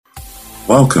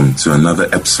Welcome to another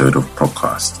episode of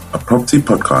Propcast, a property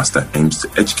podcast that aims to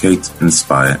educate,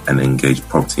 inspire, and engage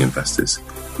property investors.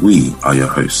 We are your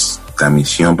hosts, Dami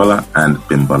Shionbola and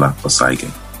Bimbola Osaige.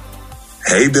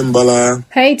 Hey, Bimbola.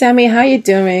 Hey, Dami, how you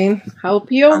doing? Hope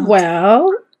you're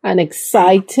well and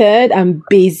excited and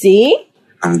busy.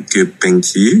 I'm good,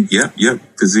 thank you. Yep.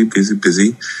 Busy.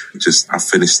 I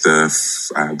finished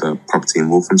the property in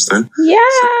Walthamstow. Yeah.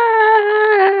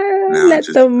 Let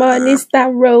the money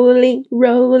start rolling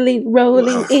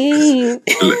in.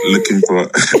 looking for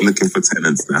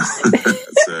tenants now.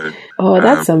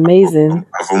 That's amazing.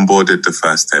 I've onboarded the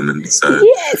first tenant, so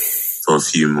yes, for a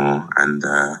few more, and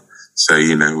so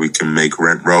we can make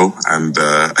rent roll and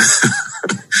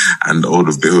and all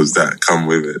the bills that come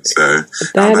with it. So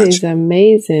that is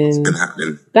amazing. It's been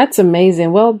happening. That's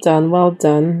amazing. Well done.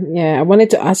 Yeah, I wanted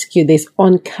to ask you this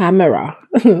on camera,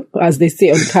 as they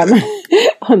say on camera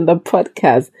on the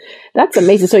podcast. That's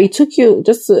amazing. So it took you,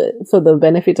 just for the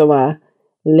benefit of our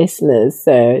listeners,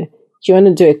 so do you want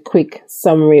to do a quick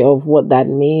summary of what that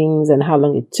means and how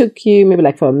long it took you? Maybe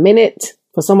like for a minute,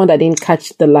 for someone that didn't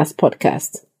catch the last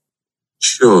podcast.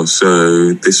 Sure.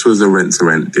 So this was a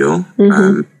rent-to-rent deal.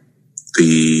 Mm-hmm.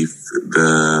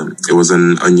 It was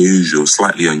an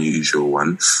slightly unusual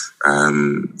one.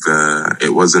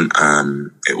 It wasn't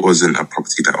a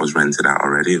property that was rented out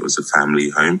already. It was a family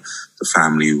home. The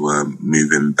family were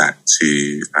moving back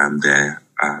to their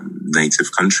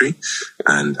native country,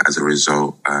 and as a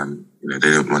result, they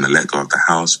didn't want to let go of the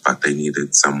house, but they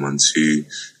needed someone to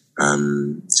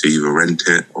either rent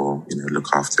it or look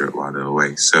after it while they're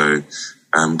away. So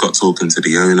got talking to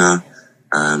the owner.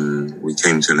 We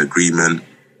came to an agreement.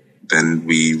 Then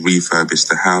we refurbished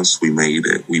the house. We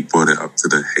brought it up to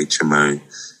the HMO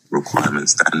requirement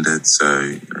standards. So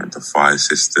the fire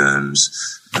systems,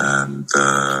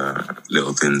 the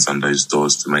little things on those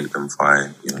doors to make them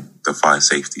the fire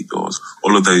safety doors,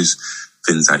 all of those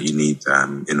things that you need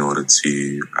in order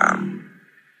to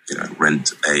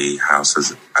rent a house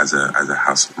as a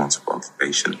house of multiple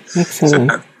occupation. Excellent. So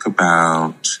that took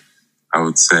about, I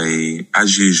would say,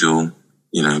 as usual,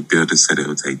 builders said it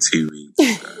would take 2 weeks.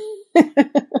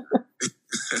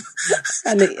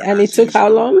 And it took how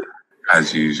long?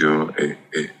 As usual, it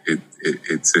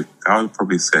took, I would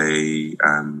probably say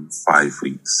 5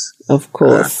 weeks. Of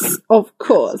course.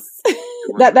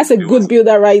 That's a good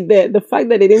builder right there. The fact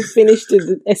that they didn't finish to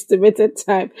the estimated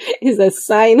time is a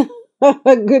sign of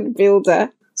a good builder.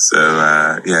 So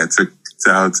it took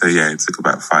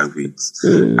about 5 weeks.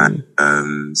 And,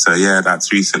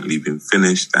 that's recently been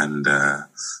finished, and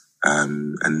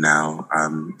now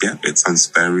it's on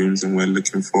spare rooms, and we're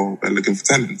looking for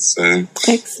tenants. So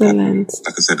excellent.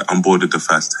 Like I said, onboarded the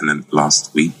first tenant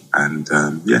last week, and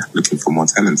looking for more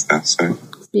tenants now. So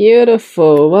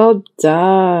beautiful. Well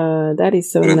done. That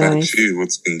is so nice. What about you?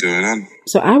 What's been going on?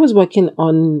 So I was working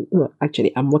on,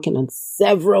 I'm working on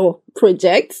several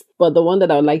projects, but the one that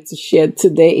I would like to share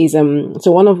today is, one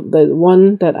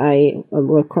that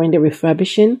we're currently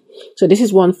refurbishing. So this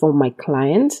is one for my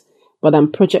client, but I'm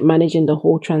project managing the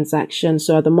whole transaction.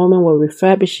 So at the moment we're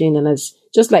refurbishing, and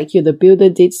just like you, the builder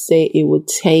did say it would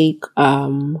take, how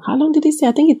long did he say?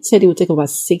 I think it said it would take about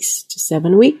 6 to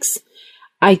 7 weeks.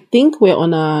 I think we're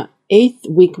on our 8th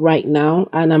week right now,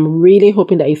 and I'm really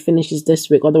hoping that it finishes this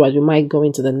week. Otherwise, we might go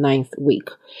into the 9th week.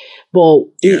 But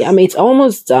it's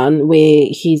almost done.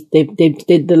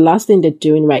 The last thing they're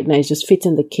doing right now is just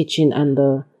fitting the kitchen and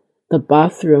the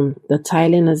bathroom. The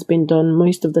tiling has been done.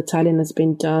 Most of the tiling has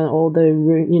been done. All the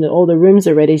rooms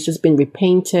already. It's just been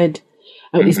repainted.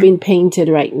 Mm-hmm. It's been painted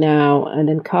right now, and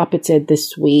then carpeted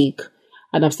this week.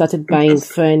 And I've started buying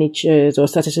furniture, or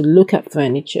started to look at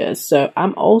furniture. So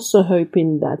I'm also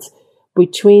hoping that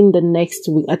between the next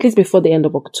week, at least before the end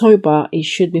of October, it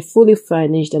should be fully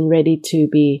furnished and ready to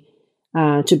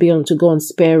go on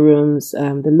spare rooms,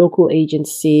 the local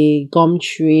agency,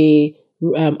 Gumtree,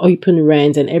 Open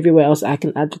Rent, and everywhere else I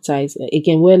can advertise.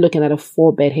 Again, we're looking at a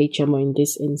 4-bed HMO in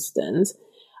this instance.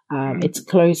 It's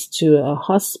close to a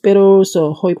hospital,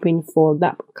 so hoping for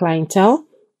that clientele.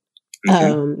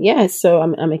 So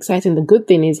I'm excited. The good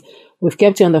thing is we've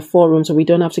kept it on the 4 room, so we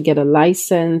don't have to get a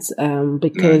license,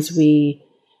 because the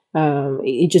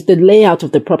layout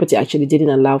of the property actually didn't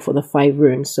allow for the 5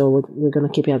 rooms, so we're going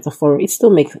to keep it as a 4 room. It still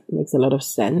makes a lot of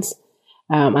sense.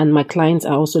 And my clients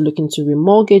are also looking to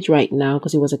remortgage right now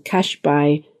because it was a cash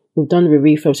buy. We've done the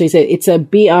refurb, so it's a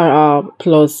BRR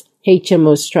plus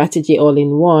HMO strategy all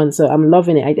in one. So I'm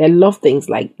loving it. I love things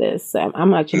like this.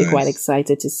 I'm actually quite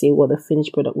excited to see what the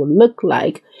finished product will look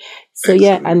like. So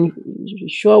excellent. And you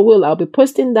sure will. I'll be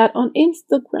posting that on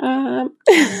Instagram.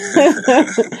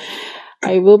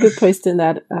 I will be posting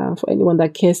that for anyone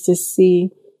that cares to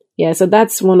see. Yeah, so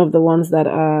that's one of the ones that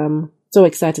I'm so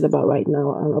excited about right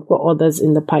now. I've got others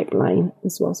in the pipeline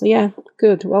as well. So yeah,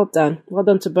 good. Well done. Well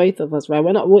done to both of us, right?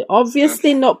 We're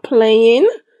obviously not playing.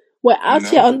 We're out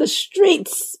here on the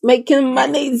streets making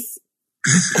monies.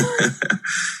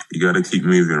 You gotta keep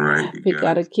moving, right? We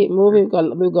gotta keep moving.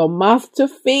 We've got mouth to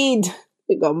feed.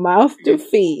 We got mouth to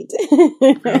feed.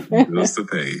 Bills to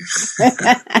pay.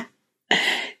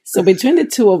 So between the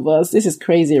two of us, this is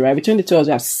crazy, right? Between the two of us,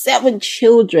 we have 7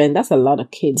 children. That's a lot of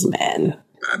kids, man.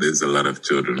 That is a lot of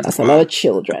children. That's a lot of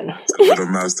children. That's a lot of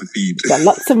mouths to feed. Got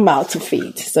lots of mouths to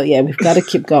feed. So yeah, we've got to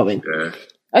keep going. Yeah.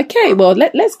 Okay, well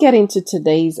let's get into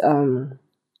today's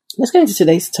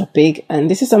topic,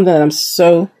 and this is something that I'm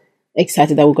so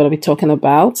excited that we're going to be talking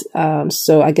about.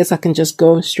 So I guess I can just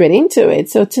go straight into it.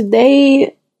 So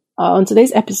today, on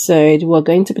today's episode, we're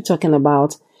going to be talking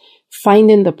about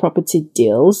finding the property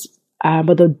deals,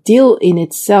 but the deal in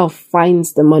itself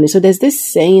finds the money. So there's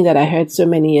this saying that I heard so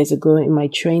many years ago in my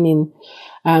training.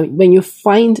 When you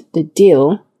find the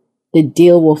deal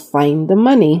will find the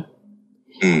money.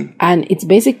 And it's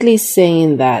basically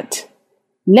saying that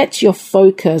let your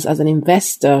focus as an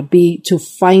investor be to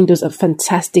find those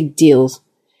fantastic deals.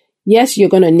 Yes, you're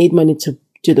going to need money to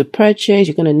do the purchase.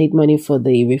 You're going to need money for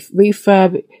the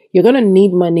refurb. You're going to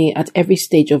need money at every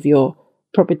stage of your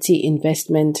property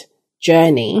investment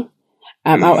journey.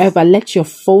 However, let your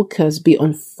focus be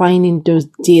on finding those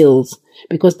deals,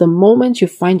 because the moment you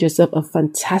find yourself a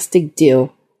fantastic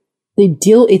deal, the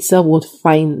deal itself will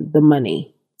find the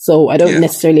money. So I don't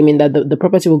necessarily mean that the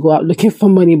property will go out looking for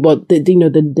money, but the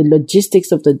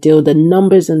logistics of the deal, the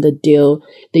numbers in the deal,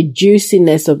 the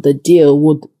juiciness of the deal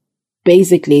would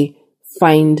basically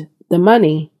find the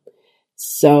money.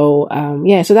 So,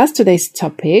 so that's today's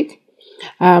topic.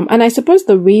 And I suppose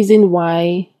the reason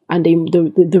why, and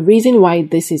the reason why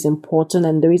this is important,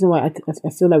 and the reason why I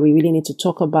feel like we really need to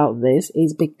talk about this,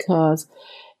 is because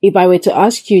if I were to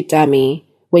ask you, Dami,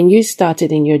 when you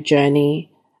started in your journey,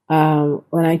 if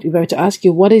I were to ask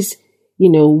you what is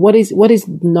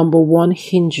number one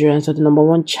hindrance or the number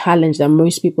one challenge that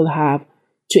most people have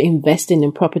to investing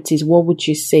in properties, what would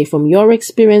you say from your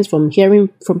experience, from hearing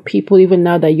from people even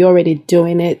now that you're already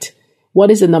doing it? What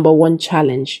is the number one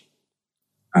challenge?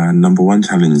 Number one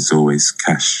challenge is always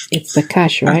cash. It's the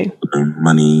cash, right?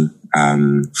 Money,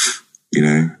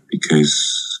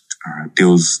 because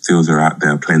deals are out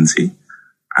there plenty,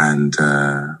 and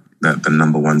the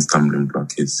number one stumbling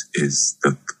block is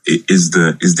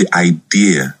the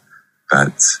idea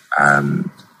that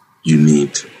you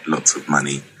need lots of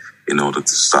money in order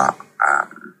to start,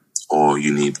 or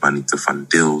you need money to fund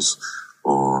deals,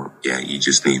 or you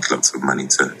just need lots of money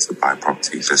to buy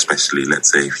properties, especially,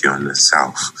 let's say, if you're in the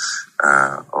south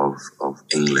of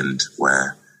England,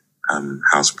 where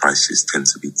house prices tend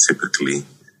to be typically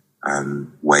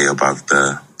way above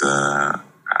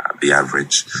the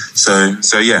average. So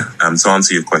to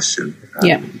answer your question,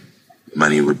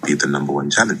 money would be the number one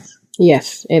challenge.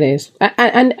 Yes, it is,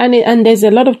 and there's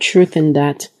a lot of truth in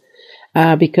that,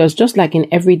 because just like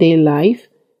in everyday life,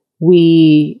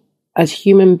 we as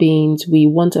human beings, we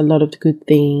want a lot of good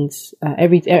things. I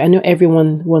know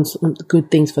everyone wants good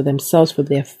things for themselves, for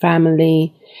their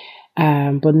family,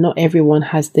 but not everyone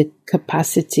has the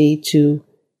capacity to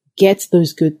get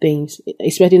those good things,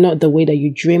 especially not the way that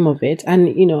you dream of it.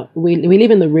 And, we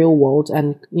live in the real world,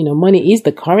 and, money is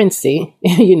the currency,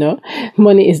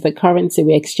 money is the currency.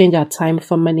 We exchange our time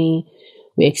for money.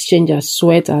 We exchange our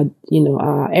sweat, our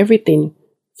everything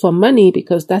for money,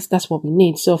 because that's what we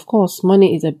need. So of course,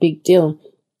 money is a big deal.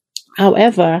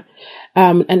 However,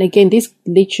 and again, this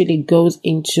literally goes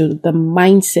into the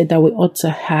mindset that we ought to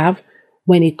have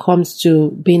when it comes to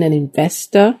being an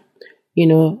investor,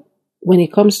 when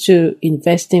it comes to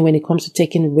investing, when it comes to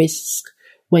taking risks,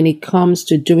 when it comes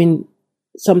to doing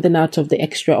something out of the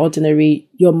extraordinary,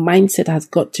 your mindset has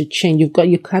got to change.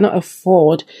 You cannot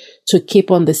afford to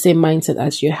keep on the same mindset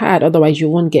as you had. Otherwise, you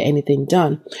won't get anything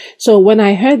done. So when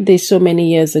I heard this so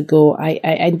many years ago,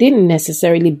 I didn't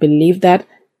necessarily believe that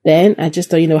then. I just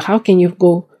thought, how can you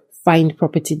go find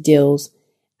property deals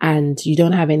and you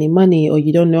don't have any money, or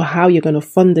you don't know how you're going to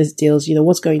fund these deals,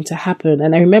 what's going to happen.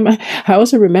 And I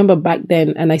also remember back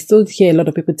then, and I still hear a lot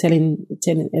of people telling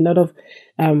a lot of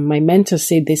my mentors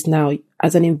say this now: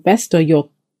 as an investor, you're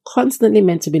constantly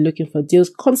meant to be looking for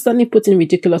deals, constantly putting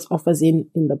ridiculous offers in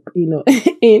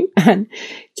and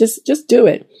just do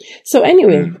it. So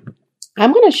anyway,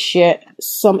 I'm going to share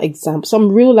some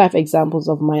real life examples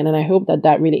of mine, and I hope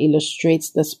that really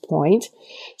illustrates this point.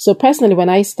 So personally, when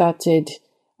I started,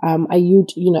 I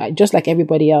would, just like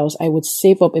everybody else, I would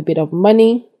save up a bit of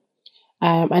money.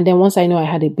 And then once I know I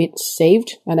had a bit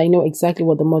saved and I know exactly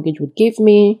what the mortgage would give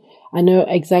me, I know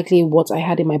exactly what I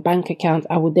had in my bank account,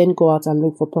 I would then go out and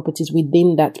look for properties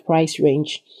within that price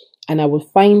range. And I would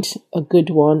find a good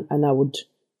one and I would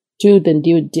do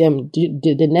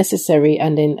the necessary,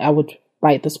 and then I would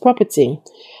buy this property.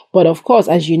 But of course,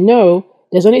 as you know,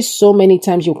 there's only so many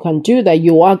times you can do that.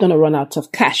 You are going to run out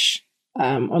of cash.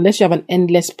 Unless you have an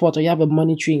endless pot or you have a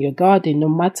money tree in your garden, no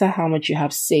matter how much you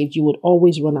have saved, you would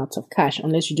always run out of cash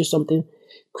unless you do something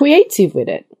creative with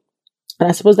it. And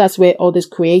I suppose that's where all these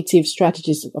creative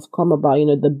strategies have come about.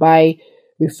 The buy,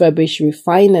 refurbish,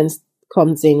 refinance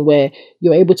comes in, where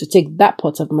you're able to take that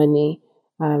pot of money,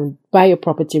 buy your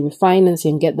property, refinance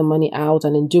and get the money out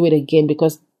and then do it again,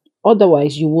 because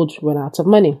otherwise you would run out of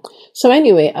money. So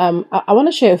anyway, I want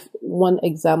to share one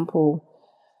example.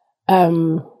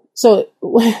 So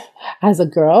as a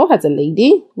girl, as a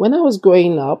lady, when I was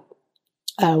growing up,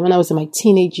 when I was in my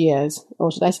teenage years,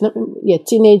 or should I say,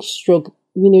 teenage stroke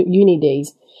uni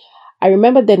days, I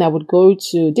remember then I would go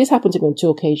to, this happened to me on 2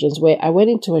 occasions, where I went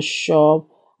into a shop,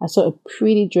 I saw a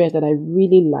pretty dress that I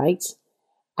really liked,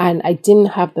 and I didn't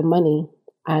have the money,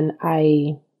 and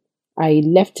I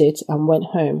left it and went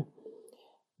home.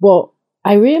 But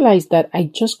I realized that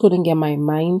I just couldn't get my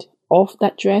mind off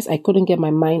that dress. I couldn't get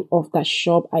my mind off that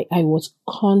shop. I was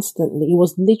constantly, it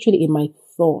was literally in my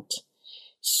thought.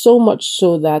 So much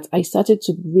so that I started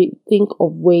to think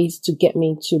of ways to get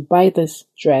me to buy this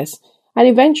dress. And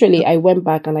eventually I went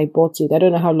back and I bought it. I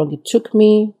don't know how long it took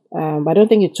me. I don't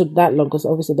think it took that long, because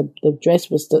obviously the dress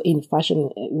was still in fashion.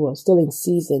 It was still in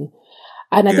season.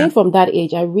 And I think from that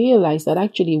age, I realized that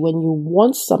actually when you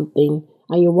want something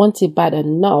and you want it bad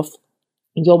enough,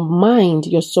 your mind,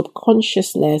 your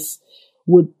subconsciousness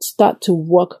would start to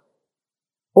work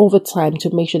overtime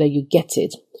to make sure that you get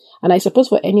it. And I suppose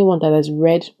for anyone that has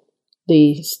read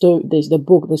the story, the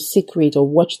book, The Secret, or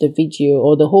watched the video,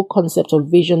 or the whole concept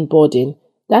of vision boarding,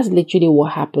 that's literally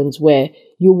what happens, where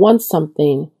you want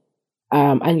something,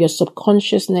 and your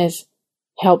subconsciousness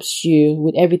helps you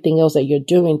with everything else that you're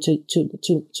doing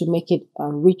to make it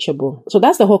reachable. So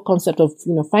that's the whole concept of,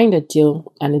 find a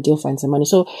deal and a deal finds the money.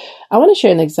 So I want to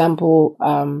share an example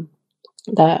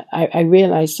that I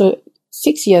realized. So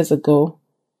 6 years ago,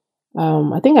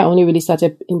 I think I only really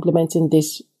started implementing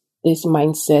this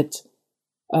mindset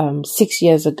 6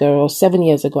 years ago, or 7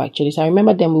 years ago actually. So I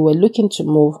remember then we were looking to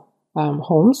move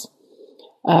homes.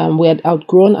 We had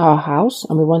outgrown our house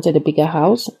and we wanted a bigger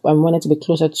house, and we wanted to be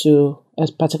closer to a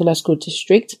particular school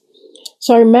district.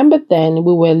 So I remember then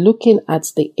we were looking at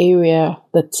the area,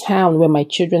 the town where my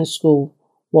children's school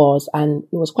was, and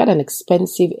it was quite an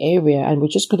expensive area, and we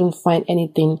just couldn't find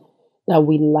anything that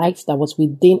we liked that was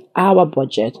within our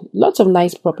budget. Lots of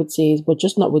nice properties, but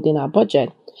just not within our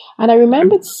budget. And I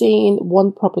remembered seeing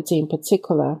one property in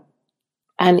particular,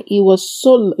 and it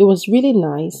was really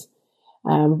nice.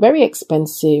 Very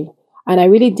expensive, and I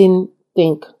really didn't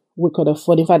think we could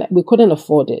afford it. In fact, we couldn't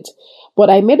afford it. But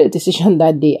I made a decision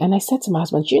that day, and I said to my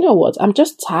husband, you know what? I'm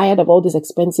just tired of all these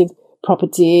expensive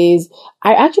properties.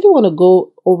 I actually want to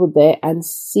go over there and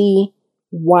see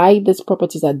why these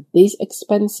properties are this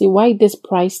expensive, why this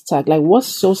price tag, like what's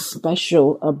so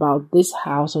special about this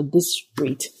house or this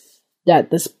street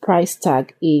that this price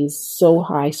tag is so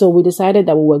high. So we decided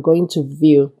that we were going to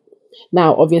view.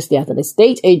 Now, obviously, as an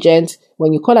estate agent,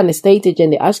 when you call an estate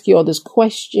agent, they ask you all these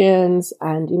questions,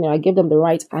 and, I gave them the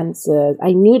right answers.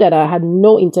 I knew that I had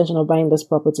no intention of buying this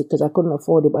property because I couldn't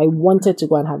afford it, but I wanted to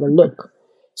go and have a look.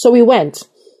 So we went.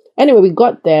 Anyway, we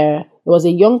got there. It was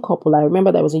a young couple. I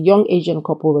remember there was a young Asian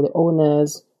couple with the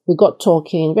owners. We got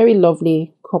talking, very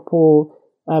lovely couple,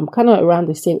 kind of around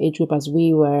the same age group as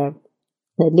we were.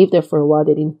 They lived there for a while.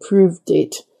 They'd improved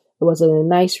it. It was a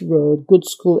nice road, good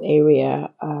school area.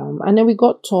 And then we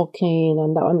got talking,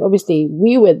 and obviously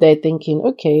we were there thinking,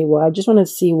 okay, well, I just want to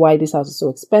see why this house is so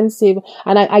expensive.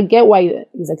 And I get why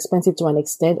it's expensive to an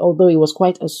extent, although it was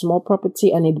quite a small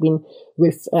property, and the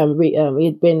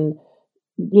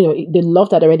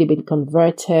loft had already been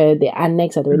converted, the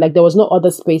annex had already, there was no other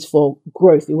space for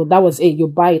growth. That was it. You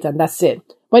buy it and that's it.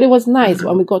 But it was nice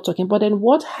when we got talking. But then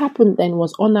what happened then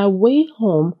was, on our way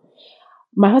home,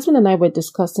 my husband and I were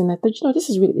discussing. I thought, this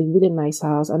is really a really nice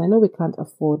house, and I know we can't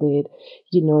afford it.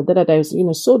 That was,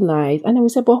 so nice. And then we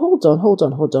said, but hold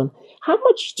on. How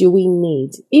much do we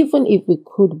need? Even if we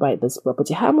could buy this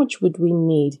property, how much would we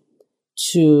need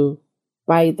to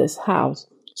buy this house?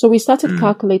 So we started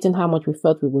calculating how much we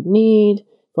felt we would need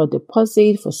for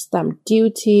deposit, for stamp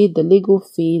duty, the legal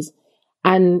fees.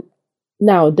 And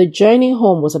now the journey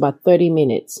home was about 30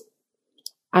 minutes.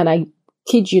 And I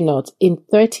kid you not, in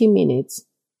 30 minutes,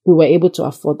 we were able to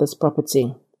afford this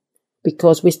property.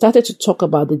 because we started to talk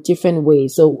about the different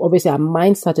ways. So obviously our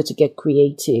mind started to get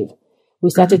creative. We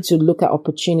started to look at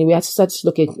opportunity. We had to start to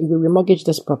look at, if we remortgage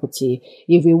this property,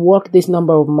 if we work this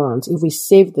number of months, if we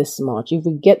save this much, if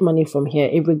we get money from here,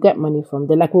 if we get money from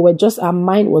there, like our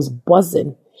mind was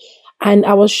buzzing. And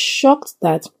I was shocked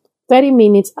that 30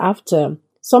 minutes after,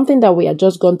 something that we had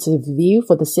just gone to view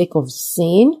for the sake of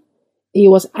seeing, it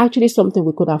was actually something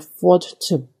we could afford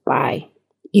to buy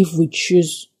if we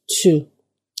choose to.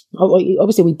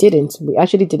 Obviously we didn't. We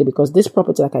actually did it because this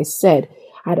property, like I said,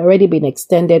 had already been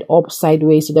extended up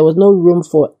sideways. So there was no room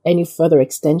for any further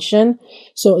extension.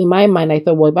 So in my mind, I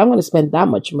thought, well, if I'm going to spend that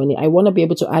much money, I want to be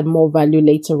able to add more value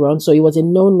later on. So it was a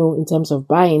no-no in terms of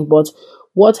buying. But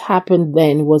what happened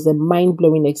then was a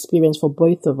mind-blowing experience for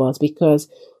both of us, because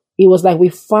it was like we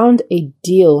found a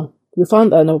deal. We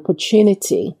found an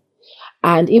opportunity.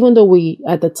 And even though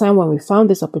at the time when we found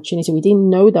this opportunity, we didn't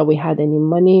know that we had any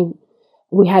money.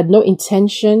 We had no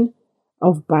intention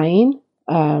of buying.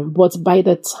 But by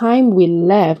the time we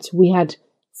left, we had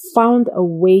found a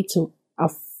way to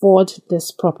afford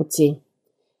this property.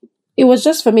 It was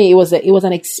just, for me, it was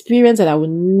an experience that I will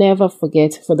never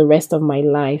forget for the rest of my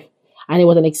life. And it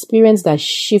was an experience that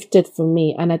shifted for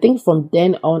me. And I think from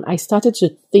then on, I started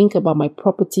to think about my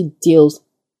property deals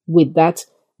with that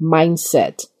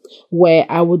mindset, where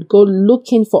I would go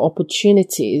looking for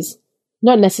opportunities,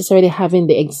 not necessarily having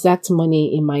the exact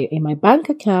money in my bank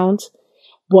account,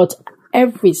 but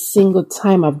every single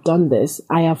time I've done this,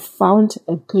 I have found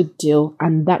a good deal,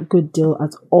 and that good deal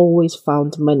has always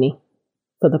found money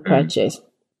for the purchase.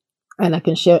 And I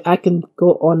can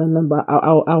go on and on, but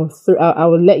I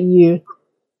will let you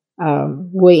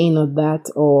weigh in on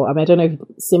that. Or I don't know if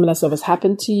similar stuff has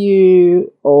happened to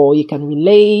you, or you can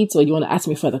relate, or you want to ask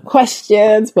me further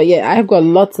questions. But yeah, I've got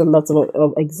lots and lots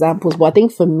of examples. But I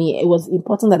think for me, it was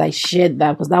important that I shared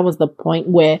that, because that was the point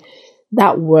where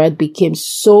that word became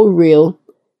so real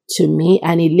to me,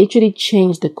 and it literally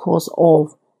changed the course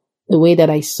of the way that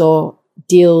I saw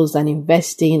deals and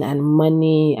investing and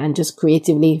money, and just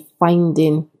creatively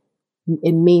finding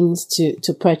a means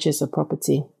to purchase a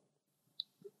property.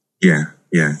 Yeah.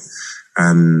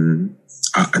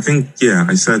 I think,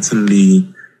 I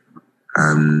certainly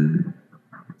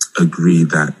agree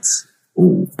that,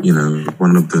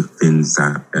 one of the things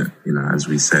that, as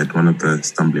we said, one of the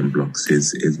stumbling blocks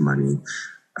is money.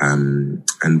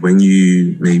 And when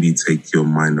you maybe take your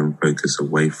mind and focus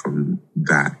away from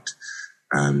that,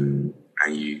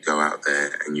 and you go out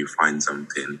there and you find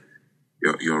something,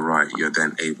 you're right. You're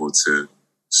then able to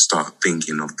start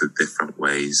thinking of the different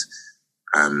ways,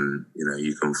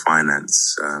 you can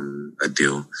finance a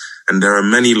deal. And there are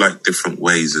many different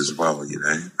ways as well,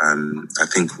 I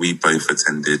think we both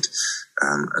attended,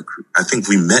 I think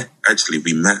we met at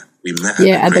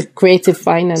the creative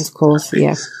finance course.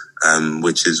 Yeah.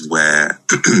 Which is where,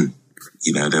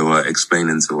 they were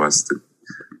explaining to us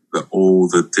not all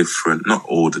the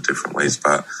different ways,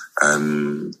 but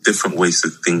different ways to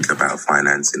think about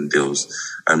financing deals.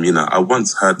 I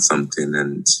once heard something,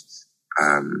 and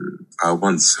I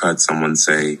once heard someone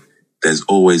say, there's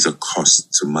always a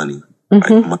cost to money. Like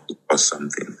money costs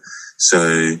something.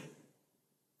 So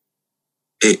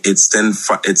it's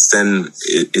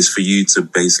for you to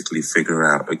basically figure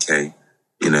out, okay,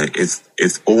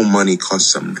 if all money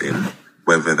costs something,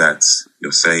 whether that's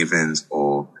your savings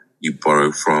or you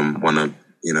borrow from one of,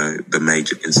 the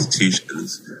major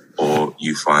institutions, or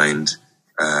you find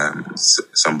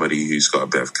somebody who's got a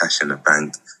bit of cash in the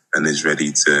bank and is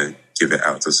ready to give it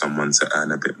out to someone to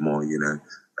earn a bit more,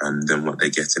 than what they're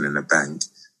getting in the bank.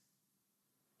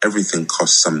 Everything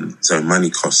costs so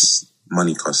money costs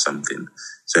something.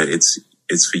 So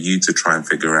it's for you to try and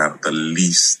figure out the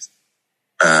least,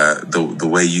 the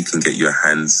way you can get your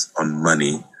hands on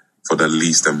money for the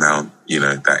least amount,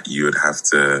 that you would have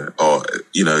to, or,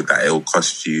 that it will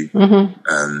cost you,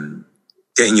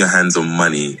 getting your hands on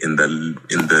money in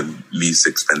the least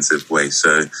expensive way.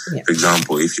 So, for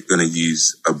example, if you're going to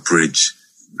use a bridge,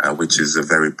 which is a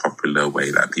very popular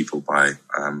way that people buy,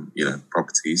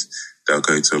 properties, they'll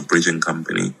go to a bridging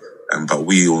company. But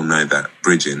we all know that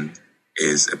bridging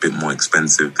is a bit more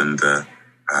expensive than the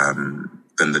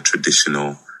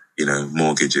traditional,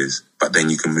 mortgages. But then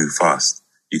you can move fast,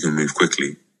 you can move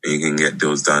quickly, and you can get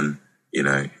deals done, in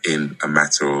a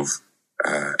matter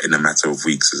of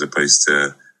weeks, as opposed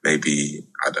to maybe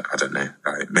I don't know,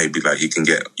 maybe you can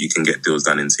get deals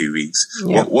done in 2 weeks.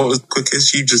 Yeah. What was the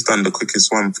quickest? You've just done the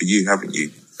quickest one for you, haven't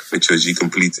you? Which was you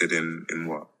completed in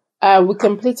what? We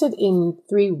completed in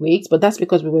 3 weeks, but that's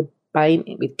because we were buying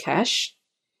it with cash.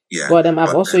 Yeah. But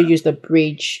I've also used the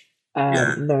bridge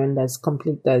loan that's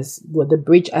complete. The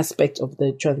bridge aspect of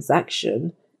the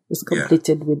transaction is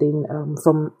completed within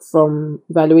from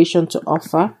valuation to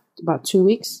offer, about 2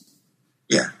 weeks.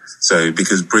 Yeah. So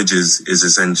because bridges is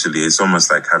essentially, it's almost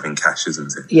like having cash,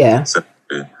 isn't it? Yeah. So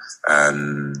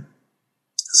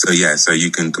so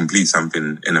you can complete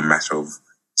something in a matter of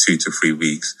 2 to 3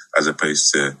 weeks, as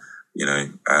opposed to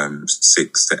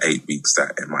 6 to 8 weeks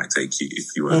that it might take you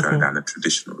if you were going down a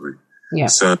traditional route. Yeah.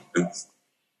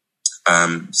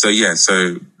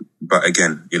 But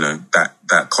again,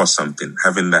 that costs something.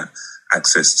 Having that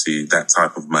access to that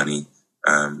type of money,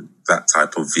 that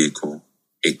type of vehicle,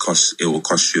 it will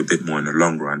cost you a bit more in the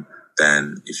long run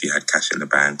than if you had cash in the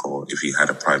bank or if you had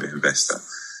a private investor.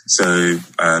 So,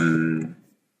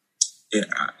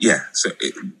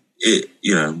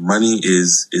 money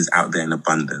is out there in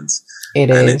abundance.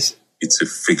 It is. It's to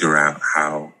figure out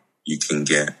how you can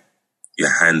get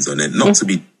your hands on it, not to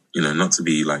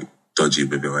be like dodgy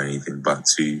with it or anything, but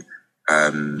to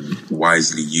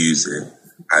wisely use it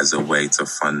as a way to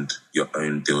fund your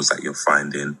own deals that you're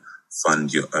finding,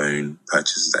 fund your own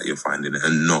purchases that you're finding,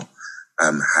 and not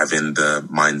having the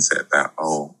mindset that,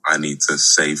 I need to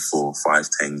save for 5,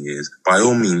 10 years. By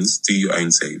all means, do your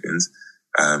own savings.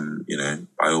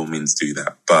 By all means do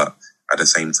that. But at the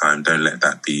same time, don't let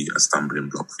that be a stumbling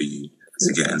block for you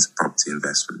to get into property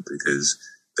investment, because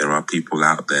there are people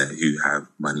out there who have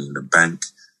money in the bank.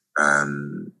 I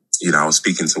was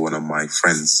speaking to one of my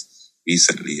friends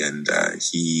recently, and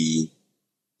he's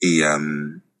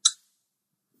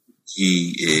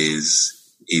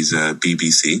a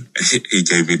BBC. He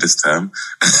gave me this term.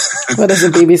 What is a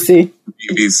BBC?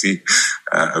 BBC.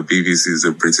 A BBC is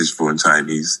a British-born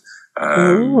Chinese.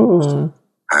 And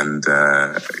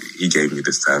he gave me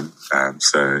this term.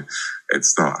 So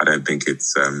it's not, I don't think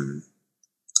it's a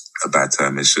bad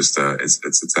term. It's just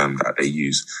it's a term that they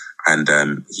use. And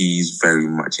he's very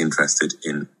much interested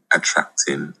in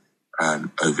attracting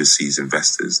overseas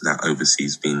investors. Now,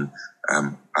 overseas being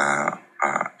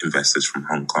investors from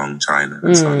Hong Kong, China,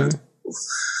 and so on and so forth.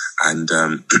 And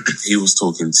he was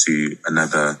talking to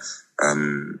another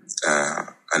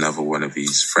one of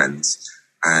his friends,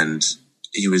 and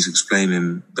he was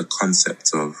explaining the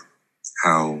concept of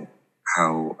how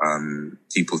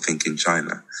people think in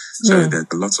China. So there's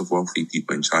a lot of wealthy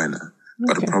people in China,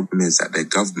 but the problem is that their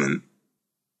government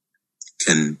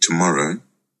can tomorrow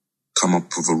come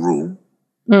up with a rule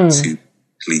to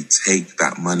take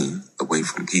that money away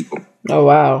from people. Oh,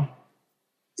 wow.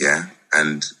 Yeah,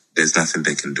 and there's nothing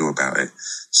they can do about it.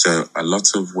 So a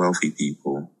lot of wealthy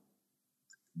people,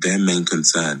 their main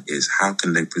concern is how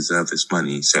can they preserve this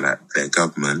money so that their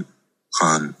government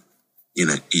can't,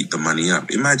 eat the money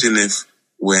up. Imagine if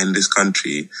we're in this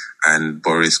country and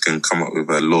Boris can come up with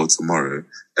a law tomorrow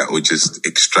that would just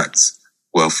extract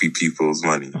wealthy people's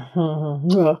money.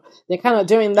 Well, they're kind of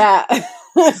doing that,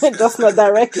 just not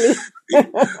directly.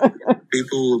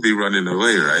 People will be running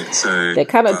away, right? So they're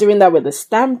kind of doing that with the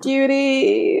stamp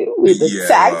duty, with the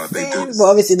taxes, but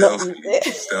obviously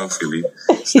stealthily.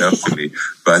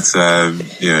 But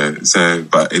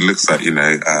but it looks like in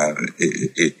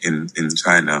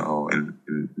China or in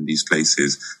these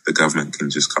places, the government can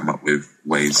just come up with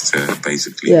ways to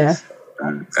basically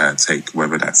take,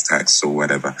 whether that's tax or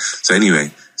whatever. So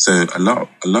anyway, so a lot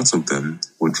of them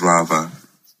would rather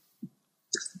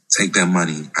take their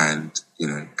money and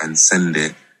send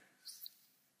it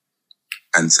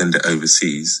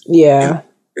overseas. Yeah.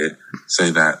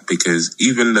 So that, because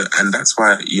and that's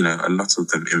why, a lot of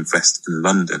them invest in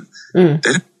London. They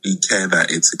don't really care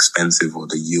that it's expensive or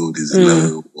the yield is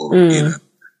low or,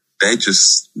 they're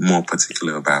just more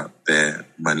particular about their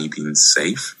money being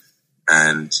safe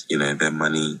and, their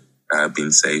money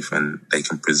being safe, and they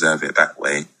can preserve it that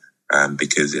way.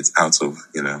 Because it's out of,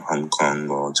 Hong Kong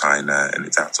or China, and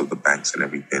it's out of the banks and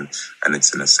everything, and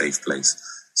it's in a safe place.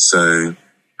 So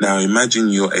now imagine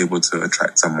you're able to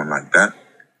attract someone like that,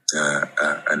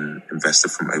 an investor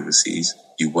from overseas.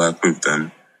 You work with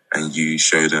them and you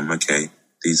show them, okay,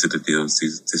 these are the deals.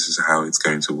 This is how it's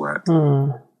going to work.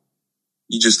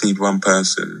 You just need one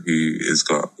person who has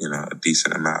got, a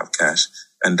decent amount of cash,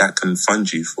 and that can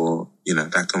fund you for, a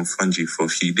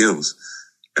few deals.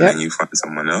 And then you find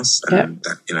someone else, and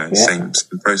that, same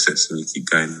process, and you keep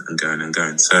going and going and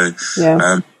going. So,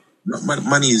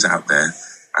 money is out there,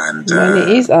 and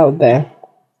money is out there.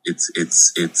 It's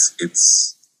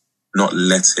not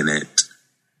letting it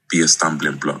be a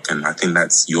stumbling block, and I think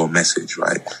that's your message,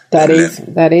 right? That is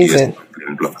it. A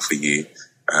stumbling block for you.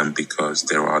 Because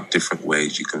there are different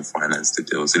ways you can finance the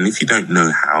deals. And if you don't know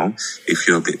how, if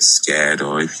you're a bit scared,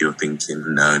 or if you're thinking,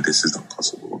 no, this is not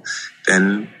possible,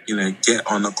 then, get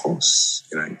on a course.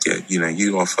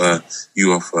 You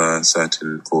offer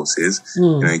certain courses,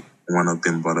 one of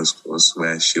Bimbala's course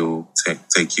where she'll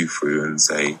take you through and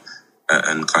say,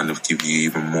 and kind of give you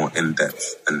even more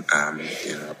in-depth and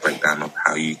a breakdown of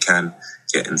how you can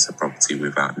get into property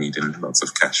without needing lots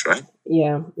of cash, right?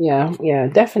 Yeah,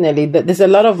 definitely. There's a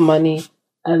lot of money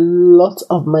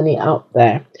out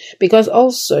there. Because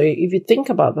also, if you think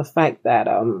about the fact that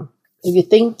if you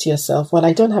think to yourself, well,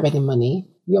 I don't have any money,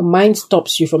 your mind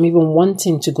stops you from even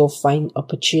wanting to go find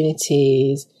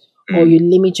opportunities, or you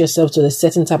limit yourself to the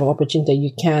certain type of opportunity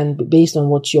you can based on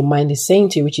what your mind is saying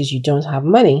to you, which is you don't have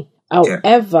money.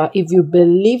 However, if you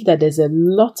believe that there's a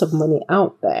lot of money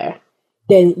out there,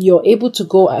 then you're able to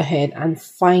go ahead and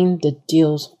find the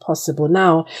deals possible.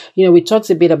 Now, we talked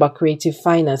a bit about creative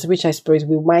finance, which I suppose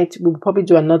we'll probably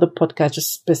do another podcast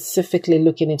just specifically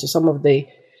looking into some of the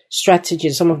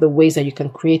strategies, some of the ways that you can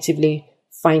creatively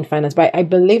find finance. But I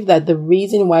believe that the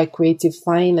reason why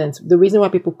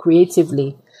people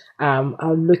creatively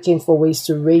are looking for ways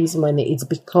to raise money is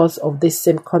because of this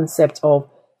same concept of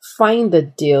find the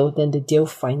deal, then the deal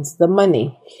finds the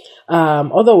money.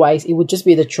 Otherwise, it would just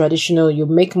be the traditional, you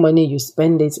make money, you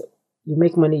spend it,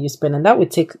 and that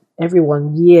would take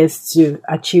everyone years to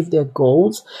achieve their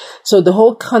goals. So the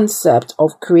whole concept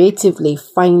of creatively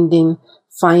finding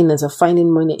finance or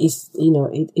finding money is,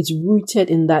 it's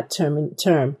rooted in that term,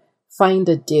 find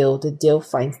the deal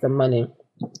finds the money.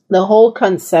 The whole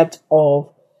concept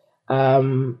of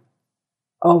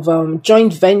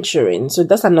joint venturing. So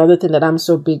that's another thing that I'm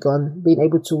so big on, being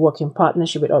able to work in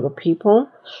partnership with other people.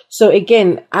 So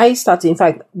again, I started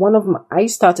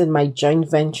my joint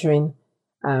venturing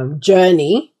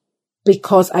journey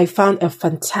because I found a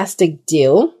fantastic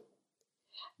deal,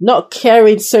 not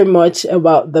caring so much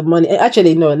about the money.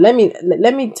 Actually, no, let me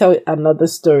tell another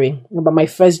story about my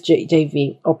first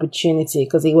JV opportunity,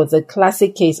 because it was a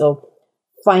classic case of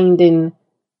finding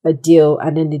a deal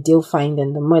and then the deal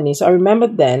finding the money. So I remember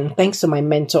then, thanks to my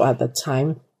mentor at the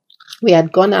time, we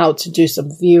had gone out to do some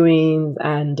viewings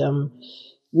and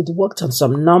we'd worked on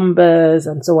some numbers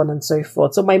and so on and so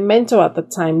forth. So my mentor at the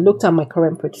time looked at my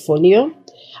current portfolio,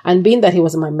 and being that he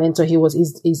was my mentor,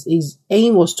 his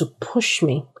aim was to push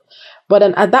me. But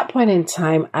then at that point in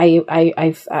time, I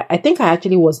think I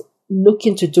actually was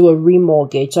looking to do a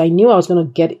remortgage. So I knew I was going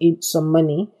to get in some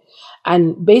money.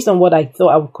 And based on what I thought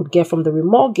I could get from the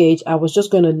remortgage, I was just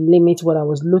going to limit what I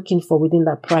was looking for within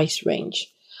that price range.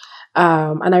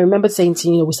 And I remember saying to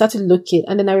him, we started looking,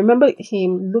 and then I remember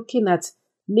him looking at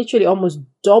literally almost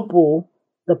double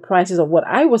the prices of what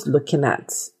I was looking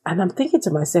at. And I'm thinking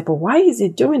to myself, well, why is he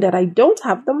doing that? I don't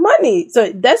have the money.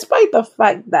 So despite the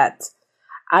fact that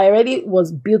I already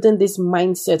was building this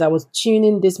mindset, I was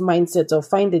tuning this mindset of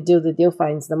find the deal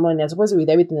finds the money. I suppose with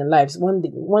everything in life, one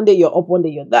day you're up, one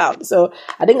day you're down. So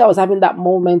I think I was having that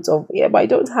moment of, but I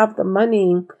don't have the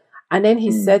money. And then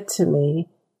he said to me,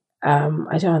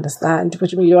 I don't understand.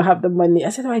 What do you mean you don't have the money? I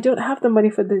said, I don't have the money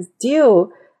for this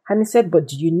deal. And he said, but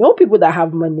do you know people that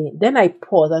have money? Then I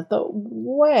paused. I thought,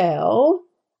 well,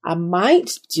 I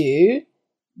might do,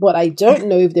 but I don't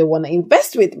know if they want to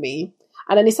invest with me.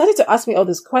 And then he started to ask me all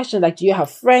these questions, like, do you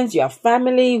have friends? Do you have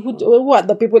family? Who are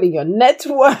the people in your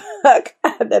network?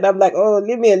 And then I'm like, oh,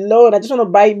 leave me alone. I just want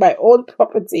to buy my own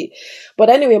property. But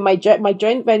anyway, my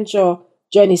joint venture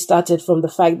journey started from the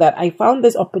fact that I found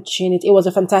this opportunity. It was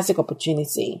a fantastic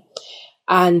opportunity.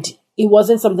 And it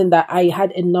wasn't something that I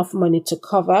had enough money to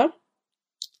cover.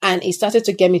 And it started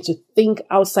to get me to think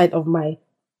outside of my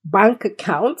bank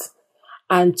account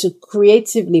and to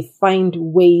creatively find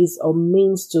ways or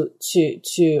means to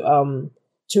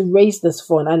raise this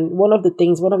fund. And one of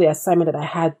the assignment that I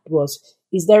had was,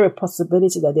 is there a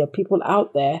possibility that there are people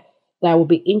out there that will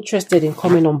be interested in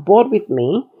coming on board with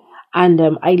me? And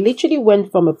I literally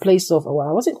went from a place of,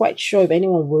 I wasn't quite sure if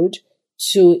anyone would,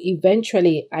 to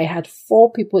eventually I had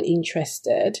 4 people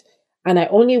interested and I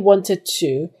only wanted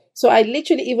 2. So I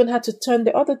literally even had to turn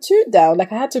the other 2 down.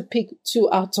 Like I had to pick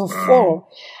 2 out of 4.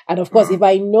 And of course, if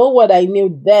I know what I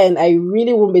knew then, I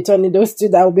really wouldn't be turning those 2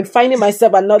 down. I would be finding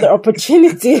myself another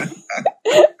opportunity.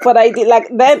 But I did, like,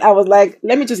 then I was like,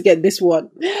 let me just get this one.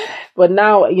 But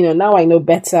now, now I know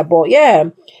better. But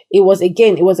yeah, it was a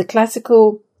classic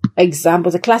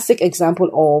example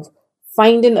of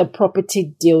finding a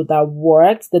property deal that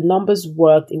worked. The numbers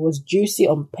worked. It was juicy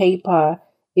on paper.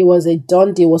 It was a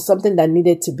done deal. It was something that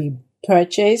needed to be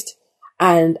purchased.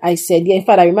 And I said, yeah, in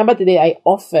fact, I remember the day I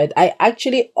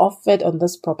actually offered on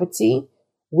this property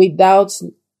without,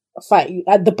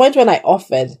 at the point when I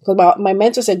offered, because my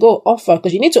mentor said, go offer,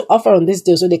 because you need to offer on this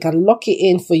deal so they can lock it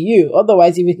in for you.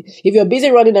 Otherwise, if you're busy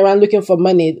running around looking for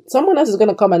money, someone else is going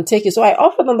to come and take it. So I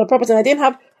offered on the property and I didn't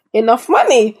have enough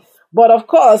money. But of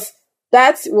course,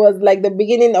 that was like the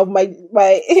beginning of my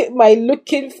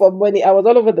looking for money. I was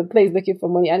all over the place looking for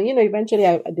money, and eventually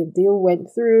the deal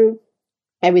went through.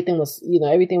 Everything was,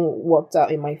 everything worked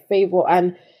out in my favor,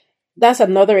 and that's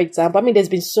another example. I mean, there's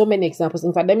been so many examples.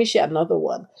 In fact, let me share another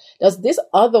one. There's this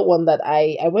other one that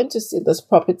I went to see this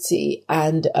property,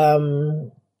 and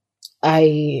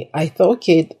I thought,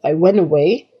 okay, I went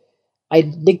away. I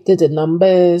looked at the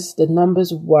numbers. The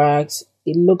numbers worked.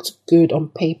 It looked good on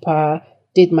paper.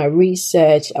 Did my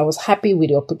research. I was happy with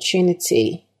the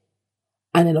opportunity.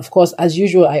 And then, of course, as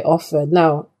usual, I offered.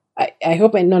 Now, I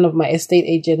hope none of my estate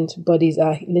agent buddies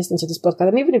are listening to this podcast.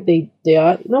 And even if they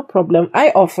are, no problem. I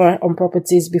offer on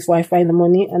properties before I find the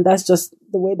money. And that's just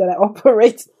the way that I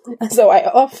operate. And so I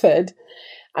offered.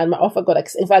 And my offer got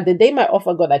accepted. In fact, the day my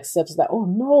offer got accepted, like, oh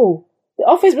no, the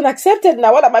offer has been accepted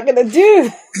now. What am I going to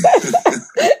do?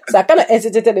 So I kind of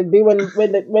hesitated a bit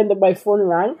when my phone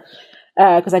rang.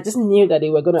 Because I just knew that they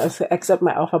were going to accept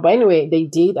my offer. But anyway, they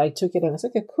did. I took it and I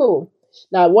said, okay, cool.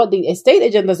 Now, what the estate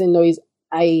agent doesn't know is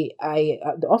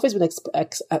the offer has been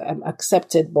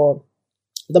accepted, but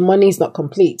the money is not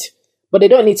complete. But they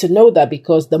don't need to know that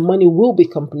because the money will be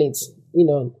complete,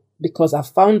 because I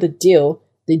found the deal.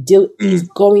 The deal is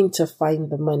going to find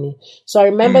the money. So I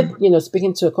remember,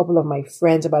 speaking to a couple of my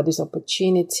friends about this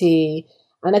opportunity,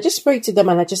 and I just spoke to them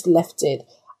and I just left it.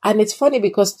 And it's funny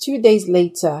because 2 days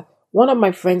later, one of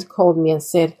my friends called me and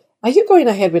said, are you going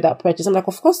ahead with that purchase? I'm like,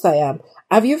 of course I am.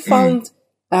 Have you found,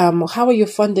 how are you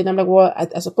funding? I'm like, well,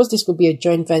 I suppose this could be a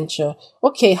joint venture.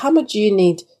 Okay, how much do you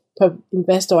need per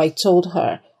investor? I told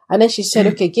her. And then she said,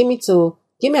 okay, give me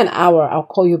an hour. I'll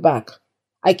call you back.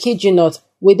 I kid you not.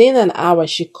 Within an hour,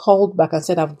 she called back and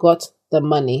said, I've got the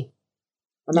money.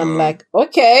 And I'm like,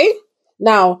 okay.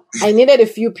 Now, I needed a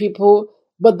few people.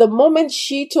 But the moment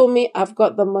she told me I've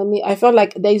got the money, I felt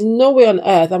like there is no way on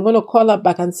earth I'm going to call her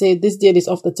back and say this deal is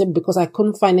off the table because I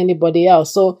couldn't find anybody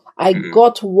else. So I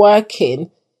got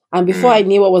working, and before I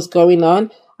knew what was going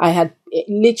on, I had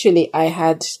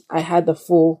the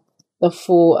full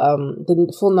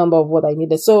number of what I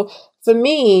needed. So for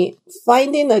me,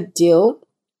 finding a deal,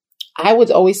 I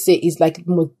would always say is like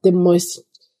the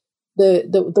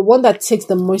one that takes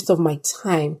the most of my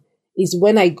time is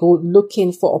when I go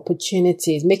looking for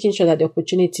opportunities, making sure that the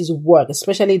opportunities work,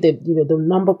 especially the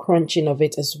number crunching of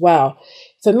it as well.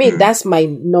 For me, that's my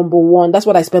number one. That's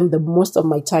what I spend the most of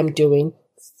my time doing,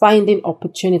 finding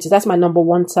opportunities. That's my number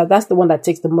one. So that's the one that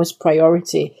takes the most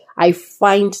priority. I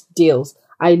find deals.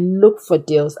 I look for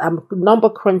deals. I'm number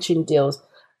crunching deals.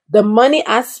 The money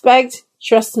aspect,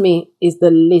 trust me, is the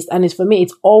least. And it's for me,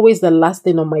 it's always the last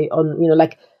thing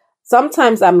like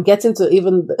sometimes I'm getting to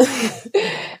even,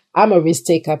 I'm a risk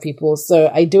taker, people.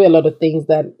 So I do a lot of things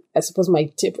that I suppose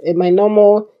my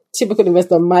normal typical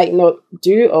investor might not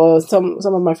do, or some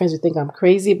of my friends would think I'm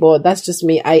crazy, but that's just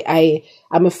me.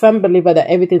 I'm a firm believer that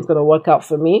everything's going to work out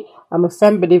for me. I'm a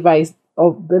firm believer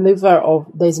of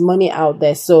there's money out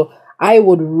there. So I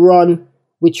would run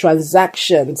with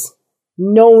transactions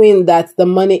knowing that the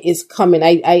money is coming.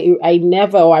 I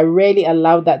never, or I rarely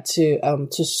allow that to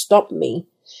stop me.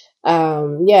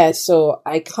 So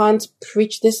I can't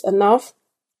preach this enough.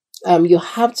 You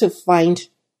have to find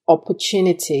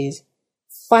opportunities,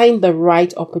 find the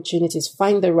right opportunities,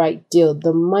 find the right deal.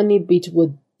 The money bit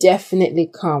will definitely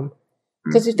come.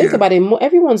 Because you think about it,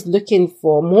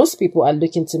 most people are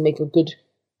looking to make a good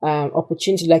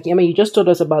opportunity. Like, I mean, you just told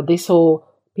us about this whole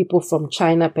people from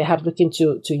China perhaps looking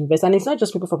to invest. And it's not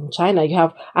just people from China.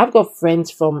 I've got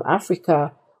friends from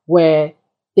Africa where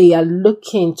they are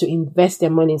looking to invest their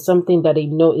money in something that they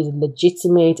know is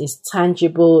legitimate, is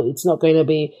tangible. It's not going to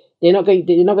be, they're not going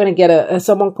to get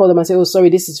someone call them and say, oh, sorry,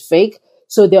 this is fake.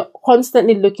 So they're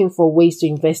constantly looking for ways to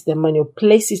invest their money or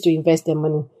places to invest their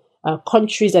money,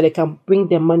 countries that they can bring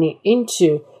their money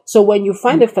into. So when you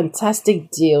find a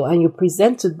fantastic deal and you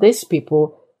present to these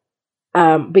people,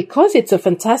 because it's a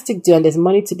fantastic deal and there's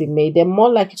money to be made, they're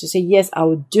more likely to say, yes, I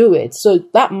will do it. So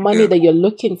that money that you're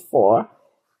looking for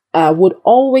would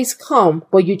always come,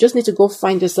 but you just need to go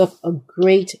find yourself a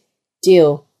great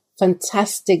deal,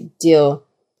 fantastic deal.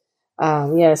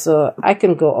 So I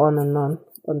can go on and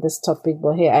on this topic,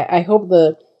 but hey, I hope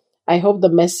the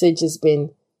message has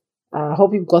been, I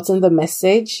hope you've gotten the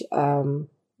message.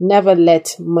 Never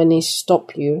let money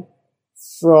stop you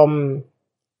from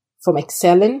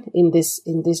excelling in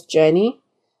this journey.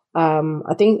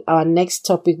 I think our next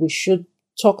topic, we should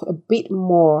talk a bit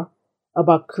more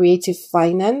about creative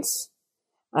finance.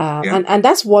 And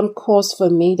that's one course for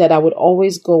me that I would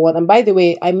always go on. And by the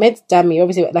way, I met Dami,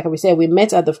 obviously, like we said, we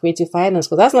met at the creative finance,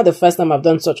 because that's not the first time I've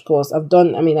done such course. I've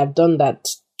done that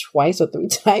twice or three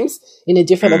times in a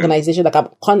different organization.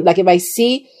 Like if I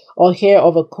see or hear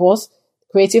of a course,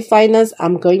 creative finance,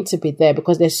 I'm going to be there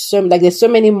because there's so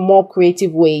many more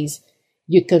creative ways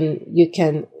you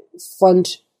can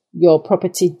fund your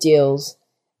property deals.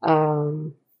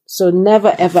 So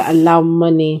never ever allow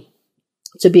money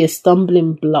to be a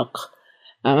stumbling block.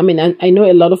 I know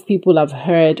a lot of people have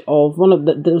heard of one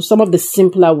of some of the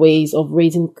simpler ways of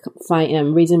raising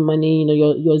money.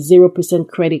 Your 0%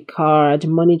 credit card,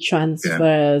 money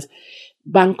transfers,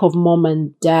 bank of mom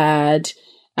and dad,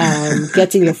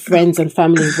 getting your friends and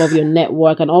family involved, your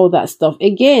network, and all that stuff.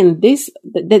 Again, it's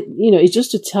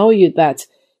just to tell you that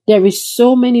there is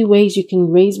so many ways you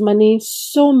can raise money.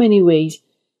 So many ways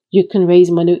you can raise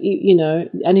money.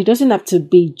 And it doesn't have to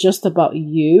be just about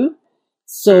you.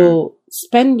 So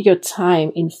spend your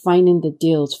time in finding the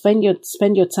deals. Spend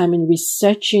your time in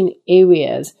researching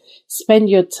areas. Spend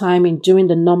your time in doing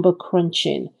the number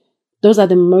crunching. Those are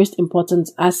the most important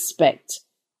aspects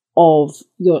of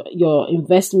your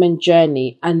investment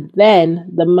journey. And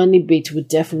then the money bit would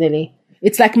definitely,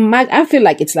 I feel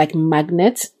like it's like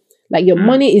magnet. Like your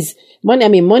money is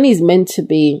meant to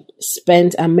be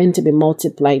spent and meant to be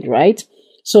multiplied, right?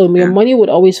 So your money would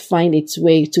always find its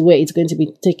way to where it's going to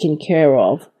be taken care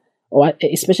of, or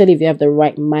especially if you have the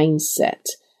right mindset.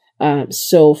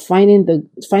 So finding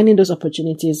those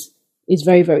opportunities is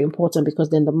very, very important because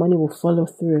then the money will follow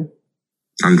through.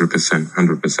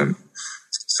 100%.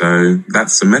 So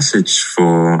that's the message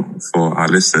for our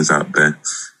listeners out there.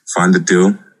 Find a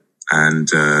deal and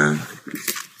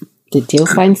the deal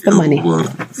finds the money. Will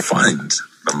find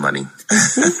the money.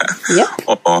 Yep.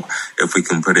 Or if we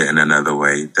can put it in another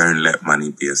way, don't let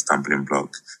money be a stumbling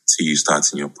block to you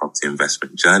starting your property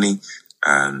investment journey.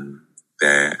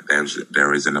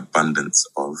 There is an abundance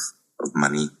of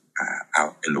money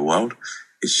out in the world.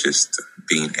 It's just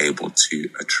being able to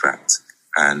attract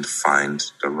and find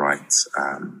the right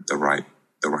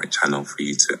channel for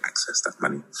you to access that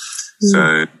money.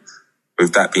 So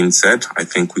with that being said, I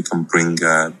think we can bring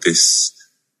this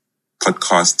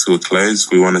podcast to a close.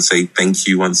 We want to say thank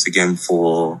you once again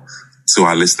to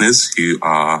our listeners who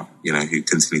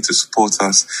continue to support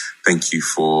us. Thank you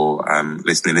for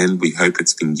listening in. We hope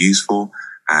it's been useful.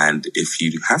 And if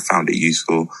you have found it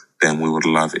useful, then we would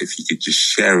love if you could just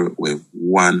share it with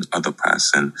one other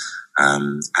person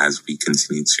as we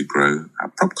continue to grow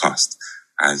our podcast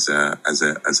as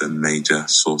a major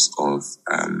source of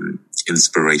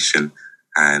inspiration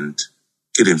and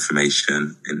good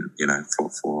information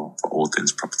for all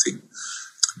things property.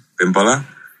 Bimbola,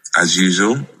 as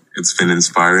usual, it's been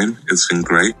inspiring. It's been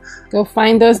great. Go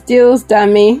find those deals,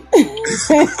 Dami.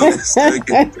 Let's do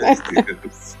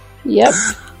it. Yep.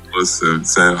 Awesome.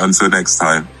 So until next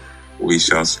time, we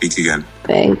shall speak again.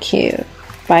 Thank you.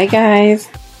 Bye, guys.